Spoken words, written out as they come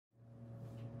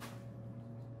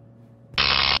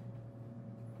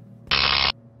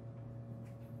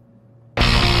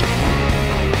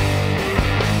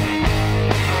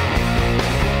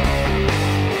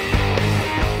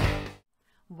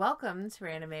Welcome to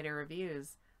Animator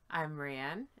Reviews. I'm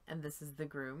Marianne, and this is The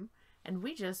Groom, and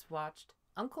we just watched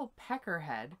Uncle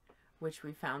Peckerhead, which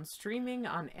we found streaming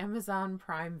on Amazon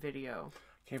Prime Video.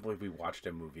 Can't believe we watched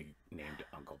a movie named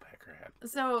Uncle Peckerhead.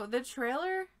 So the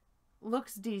trailer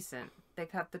looks decent. They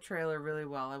cut the trailer really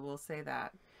well, I will say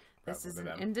that. This is an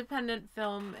independent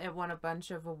film. It won a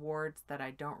bunch of awards that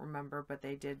I don't remember, but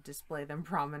they did display them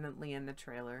prominently in the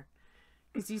trailer.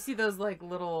 Because you see those like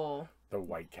little... The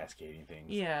white cascading things.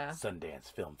 Yeah. Sundance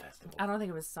Film Festival. I don't think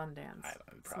it was Sundance.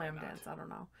 Slam not. Dance, I don't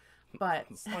know. But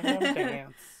Slam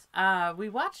Dance. We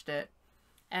watched it,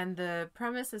 and the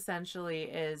premise essentially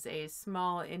is a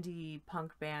small indie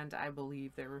punk band, I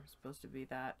believe they were supposed to be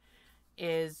that,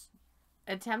 is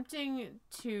attempting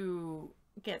to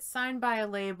get signed by a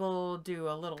label, do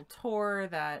a little tour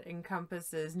that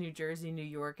encompasses New Jersey, New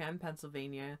York, and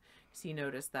Pennsylvania. So you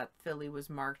notice that Philly was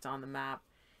marked on the map.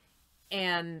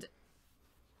 And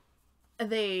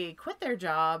they quit their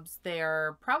jobs. They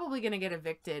are probably going to get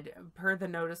evicted per the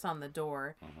notice on the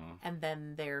door. Mm-hmm. And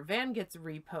then their van gets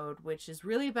repoed, which is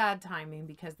really bad timing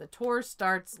because the tour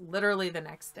starts literally the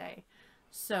next day.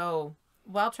 So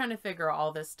while trying to figure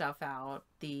all this stuff out,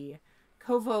 the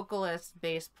co-vocalist,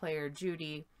 bass player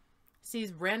Judy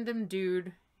sees random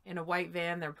dude in a white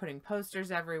van. They're putting posters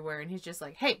everywhere. And he's just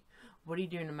like, hey, what are you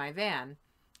doing in my van?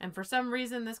 And for some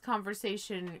reason, this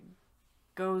conversation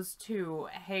goes to,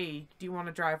 hey, do you want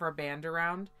to drive our band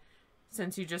around?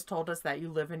 Since you just told us that you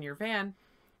live in your van.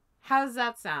 How does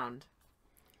that sound?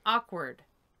 Awkward.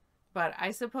 But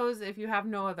I suppose if you have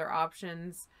no other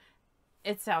options,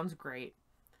 it sounds great.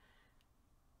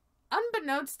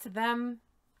 Unbeknownst to them,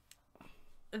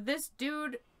 this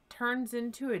dude turns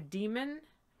into a demon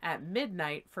at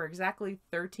midnight for exactly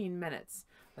 13 minutes.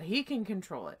 But he can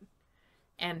control it.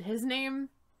 And his name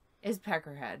is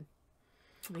Peckerhead.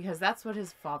 Because that's what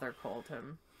his father called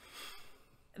him.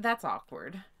 That's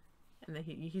awkward. And then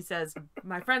he says,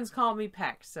 my friends call me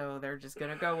Peck, so they're just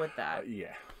going to go with that.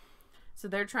 Yeah. So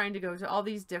they're trying to go to all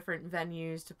these different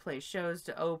venues to play shows,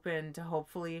 to open, to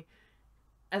hopefully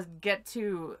get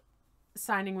to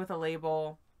signing with a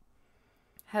label,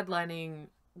 headlining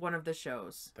one of the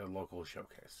shows. The local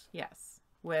showcase. Yes.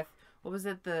 With, what was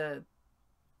it, the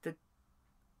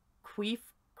Queef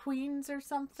Queens or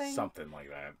something? Something like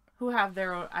that. Who have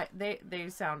their own, they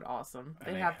sound awesome.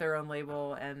 They have their own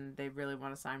label, and they really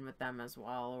want to sign with them as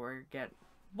well, or get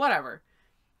whatever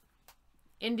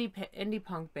indie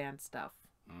punk band stuff.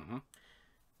 Mm-hmm.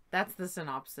 That's the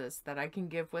synopsis that I can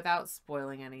give without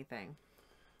spoiling anything.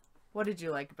 What did you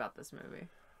like about this movie?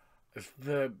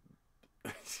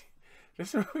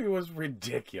 This movie was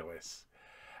ridiculous,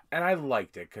 and I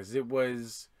liked it because it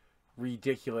was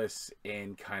ridiculous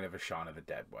in kind of a Shaun of the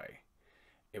Dead way.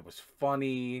 It was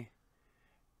funny.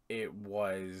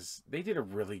 They did a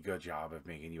really good job of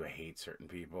making you hate certain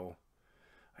people.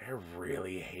 I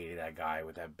really hated that guy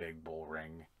with that big bull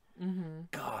ring. Mm-hmm.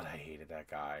 God, I hated that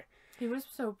guy. He was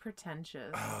so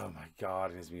pretentious. Oh my God,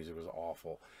 and his music was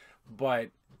awful. But,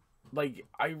 like,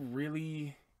 I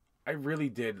really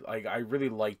did, like, I really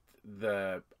liked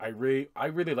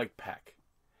Peck.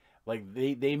 Like,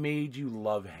 they made you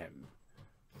love him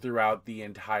throughout the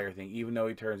entire thing, even though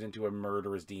he turns into a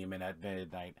murderous demon at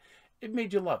midnight. It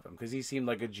made you love him because he seemed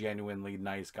like a genuinely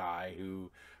nice guy who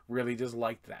really just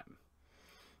liked them.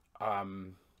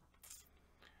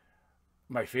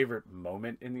 My favorite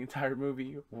moment in the entire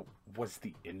movie was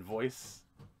the invoice.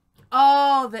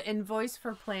 Oh, the invoice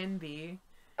for Plan B.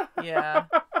 Yeah.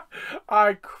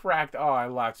 I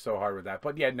laughed so hard with that.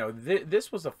 But yeah, no,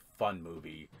 this was a fun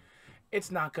movie.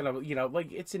 It's not gonna,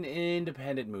 like, it's an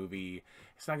independent movie.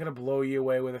 It's not gonna blow you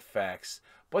away with effects,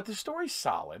 but the story's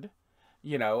solid,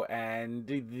 and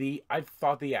I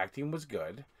thought the acting was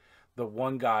good. The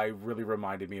one guy really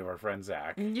reminded me of our friend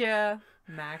Zach. Yeah,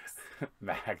 Max.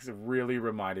 Max really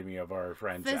reminded me of our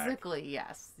friend Zach. Physically,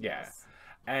 yes. Yeah. Yes.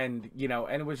 And,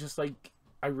 and it was just like,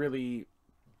 I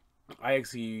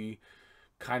actually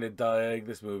kind of dug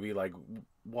this movie, like,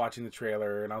 watching the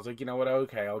trailer, and I was like, you know what,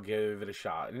 okay, I'll give it a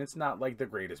shot. And it's not like the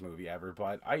greatest movie ever,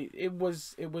 but it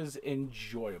was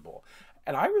enjoyable.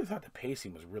 And I really thought the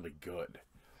pacing was really good.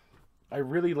 I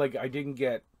didn't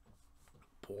get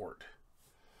bored.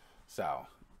 So,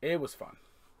 it was fun.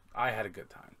 I had a good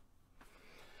time.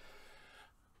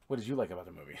 What did you like about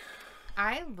the movie?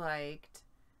 I liked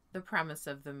the premise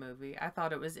of the movie. I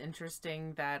thought it was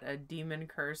interesting that a demon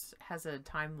curse has a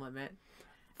time limit.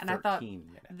 And I thought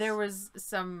there was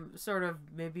some sort of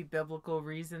maybe biblical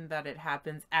reason that it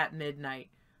happens at midnight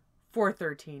for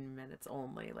 13 minutes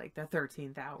only, like the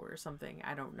 13th hour or something.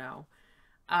 I don't know.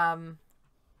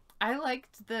 I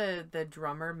liked the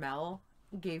drummer Mel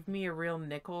gave me a real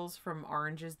Nichols from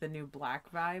Orange is the New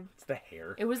Black vibe. It's the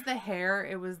hair. It was the hair.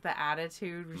 It was the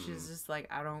attitude, which is just like,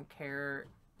 I don't care.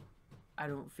 I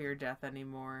don't fear death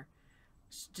anymore.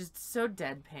 It's just so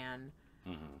deadpan.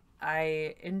 Mm-hmm.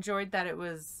 I enjoyed that it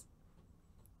was,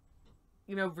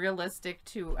 you know, realistic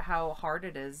to how hard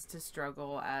it is to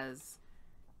struggle as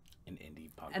an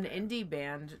indie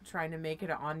band trying to make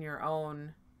it on your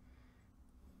own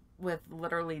with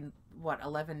literally, what,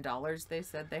 $11 they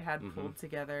said they had pulled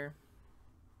together.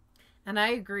 And I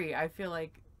agree. I feel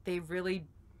like they really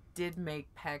did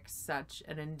make Peck such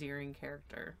an endearing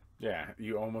character. Yeah,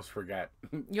 you almost forget.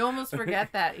 You almost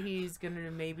forget that he's going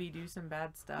to maybe do some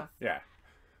bad stuff. Yeah.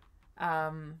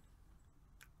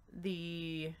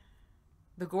 The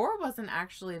gore wasn't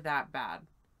actually that bad.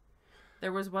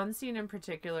 There was one scene in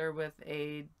particular with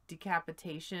a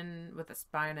decapitation with a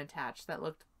spine attached that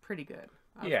looked pretty good.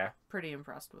 I was pretty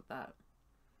impressed with that.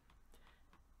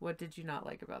 What did you not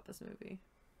like about this movie?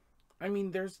 I mean,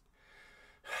 there's...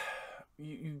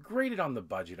 You graded on the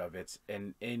budget of it's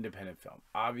an independent film.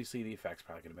 Obviously, the effects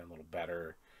probably could have been a little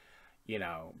better, you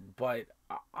know. But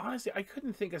honestly, I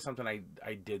couldn't think of something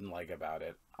I didn't like about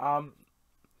it. I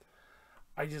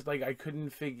just I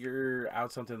couldn't figure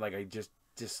out something like I just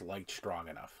disliked strong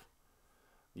enough.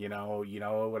 You know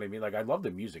what I mean? Like, I love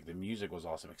the music. The music was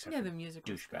awesome, except for the music.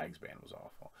 Douchebags Band was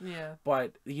awful. Yeah.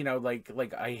 But you know,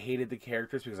 like I hated the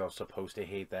characters because I was supposed to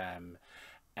hate them.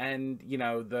 And, you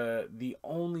know, the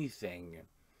only thing,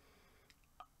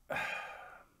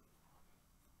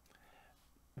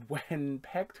 when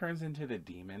Peck turns into the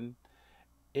demon,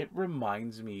 it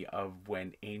reminds me of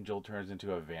when Angel turns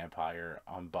into a vampire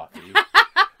on Buffy.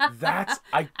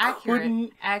 I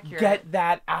couldn't get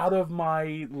that out of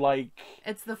my,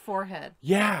 It's the forehead.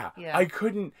 Yeah. I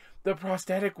couldn't, the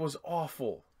prosthetic was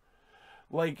awful.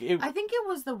 I think it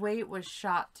was the way it was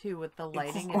shot too, with the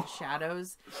lighting and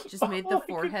shadows, just made the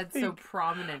forehead so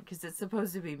prominent because it's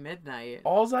supposed to be midnight.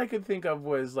 All I could think of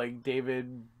was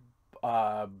David.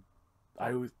 I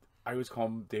always call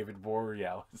him David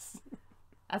Borealis.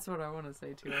 That's what I want to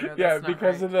say too. I know yeah, that's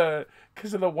because right.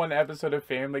 of the one episode of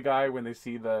Family Guy when they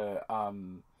see the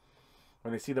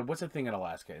what's the thing in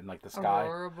Alaska in the sky?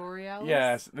 Aurora Borealis.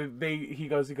 Yes, he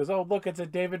goes, oh look, it's a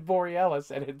David Borealis,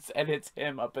 and it's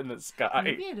him up in the sky.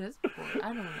 Maybe it is.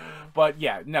 I don't know. But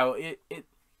yeah, no, it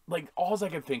all I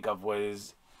could think of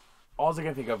was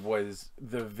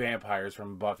the vampires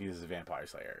from Buffy the Vampire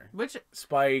Slayer. Which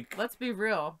Spike? Let's be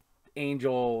real.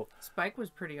 Angel. Spike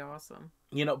was pretty awesome.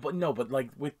 You know, but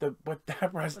with that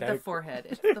prosthetic. The forehead.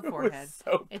 It's the forehead.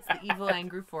 It's the evil,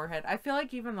 angry forehead. I feel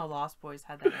like even the Lost Boys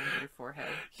had that angry forehead.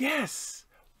 Yes.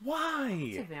 Why?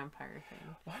 It's a vampire thing.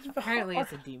 Apparently,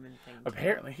 it's a demon thing.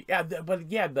 Apparently, yeah.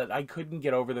 But I couldn't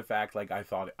get over the fact. I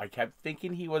kept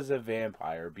thinking he was a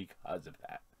vampire because of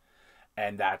that,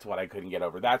 and that's what I couldn't get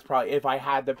over. That's probably, if I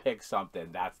had to pick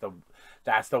something, that's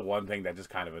the one thing that just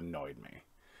kind of annoyed me.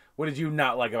 What did you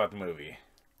not like about the movie?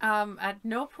 At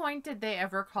no point did they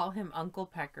ever call him Uncle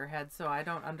Peckerhead, so I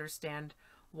don't understand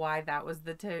why that was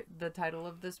the title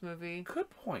of this movie. Good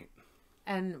point.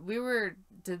 And we were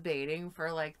debating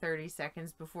for 30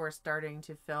 seconds before starting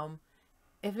to film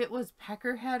if it was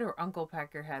Peckerhead or Uncle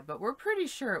Peckerhead, but we're pretty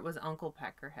sure it was Uncle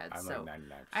Peckerhead. I'm so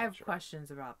 99% I have sure. questions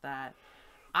about that.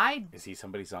 Is he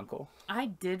somebody's uncle? I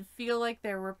did feel like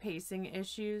there were pacing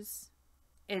issues.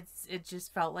 It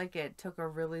just felt like it took a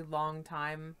really long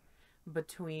time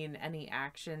between any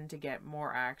action to get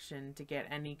more action, to get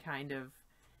any kind of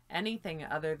anything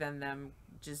other than them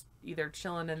just either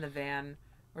chilling in the van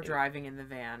or driving in the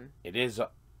van. It is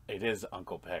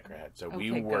Uncle Peckerhead, so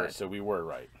we were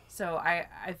right. So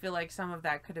I feel like some of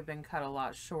that could have been cut a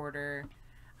lot shorter.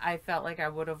 I felt like I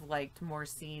would have liked more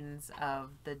scenes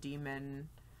of the demon.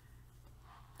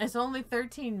 It's only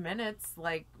 13 minutes.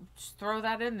 Just throw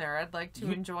that in there. I'd like to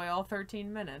enjoy all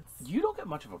 13 minutes. You don't get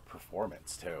much of a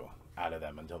performance, too, out of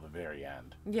them until the very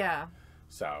end. Yeah.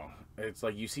 So, it's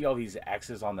you see all these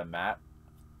X's on the map.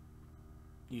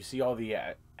 You see all the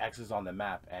X's on the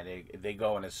map, and they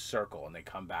go in a circle, and they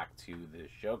come back to the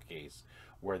showcase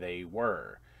where they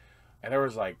were. And there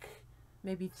was,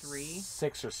 maybe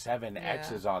 6 or 7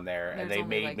 X's on there, and they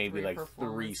made maybe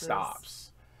 3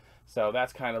 stops. So,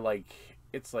 that's kind of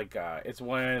it's it's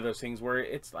one of those things where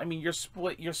you're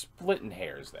splitting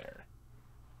hairs there.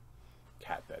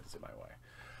 Cat bed is in my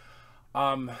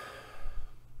way.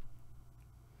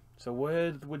 So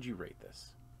what would you rate this?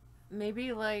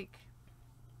 Maybe I'd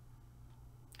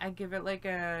give it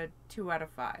a 2 out of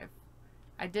 5.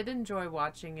 I did enjoy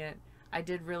watching it. I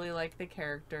did really like the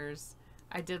characters.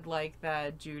 I did like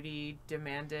that Judy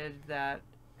demanded that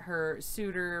her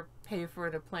suitor pay for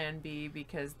the plan B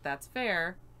because that's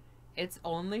fair. It's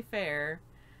only fair.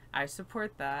 I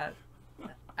support that.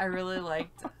 I really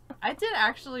liked. I did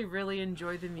actually really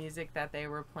enjoy the music that they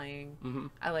were playing. Mm-hmm.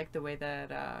 I liked the way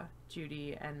that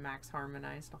Judy and Max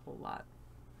harmonized a whole lot,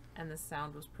 and the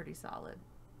sound was pretty solid.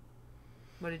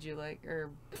 What did you like, or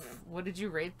what did you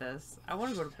rate this? I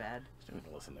want to go to bed.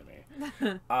 Don't listen to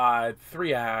me.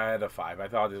 3 out of 5. I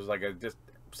thought it was like a just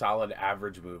solid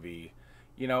average movie.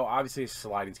 You know, obviously it's a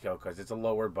sliding scale because it's a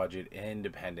lower budget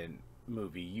independent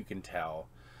movie. You can tell,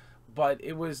 but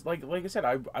it was like I said,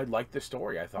 I liked the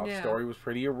story. I thought the story was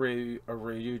pretty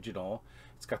original.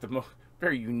 It's got the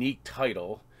very unique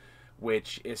title,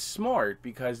 which is smart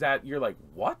because that you're like,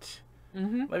 what?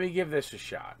 Mm-hmm. Let me give this a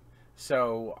shot.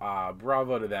 So,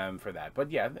 bravo to them for that.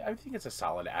 But yeah, I think it's a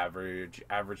solid average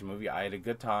movie. I had a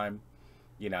good time.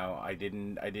 You know, I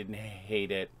didn't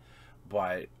hate it,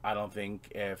 but I don't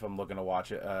think if I'm looking to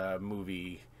watch a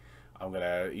movie, I'm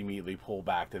gonna immediately pull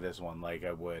back to this one like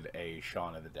I would a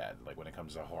Shaun of the Dead. Like when it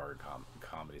comes to horror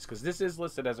comedies, because this is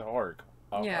listed as a horror.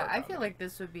 Yeah, horror I feel like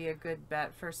this would be a good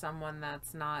bet for someone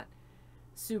that's not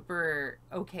super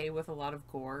okay with a lot of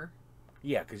gore.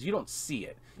 Yeah, because you don't see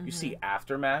it. You Mm-hmm. see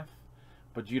aftermath,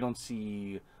 but you don't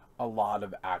see a lot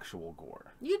of actual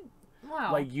gore.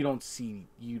 Wow. Like you don't see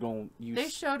They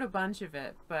showed a bunch of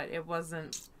it, but it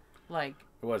wasn't like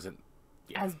it wasn't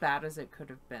as bad as it could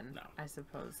have been. No. I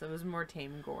suppose it was more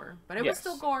tame gore, but it was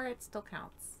still gore. It still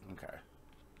counts. Okay.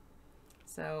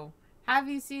 So, have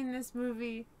you seen this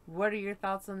movie? What are your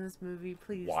thoughts on this movie?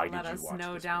 Please let us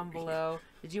know down below.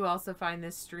 Did you also find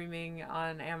this streaming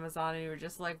on Amazon and you were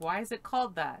just like, why is it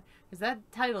called that? Because that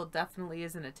title definitely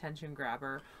is an attention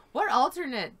grabber. What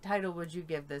alternate title would you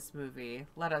give this movie?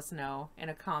 Let us know in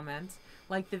a comment.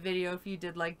 Like the video if you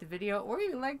did like the video, or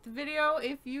you like the video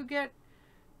if you get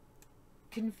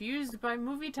confused by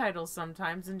movie titles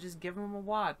sometimes and just give them a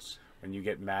watch. When you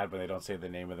get mad when they don't say the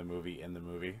name of the movie in the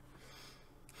movie.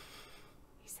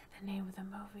 He said the name of the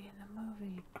movie in the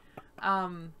movie.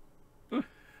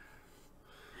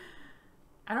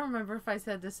 I don't remember if I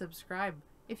said to subscribe.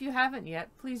 If you haven't yet,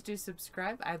 please do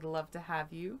subscribe. I'd love to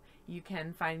have you. You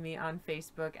can find me on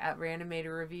Facebook at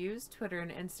Reanimator Reviews, Twitter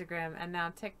and Instagram, and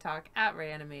now TikTok at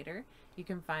Reanimator. You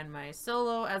can find my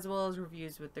solo as well as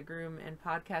reviews with the Groom in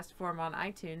podcast form on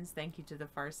iTunes. Thank you to the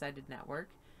Farsighted Network.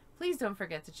 Please don't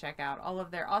forget to check out all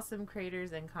of their awesome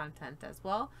creators and content as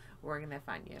well. Where can they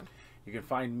find you? You can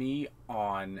find me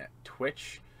on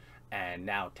Twitch and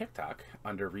now TikTok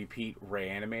under Repeat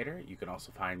Reanimator. You can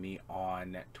also find me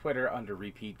on Twitter under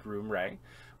Repeat Groom Ray,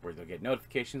 where you'll get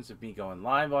notifications of me going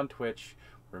live on Twitch,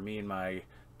 where me and my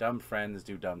dumb friends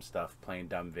do dumb stuff, playing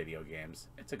dumb video games.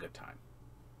 It's a good time.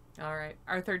 All right.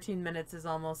 Our 13 minutes is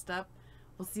almost up.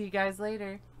 We'll see you guys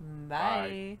later.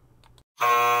 Bye.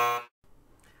 I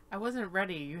wasn't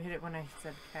ready. You hit it when I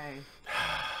said K.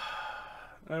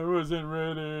 I wasn't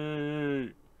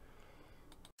ready.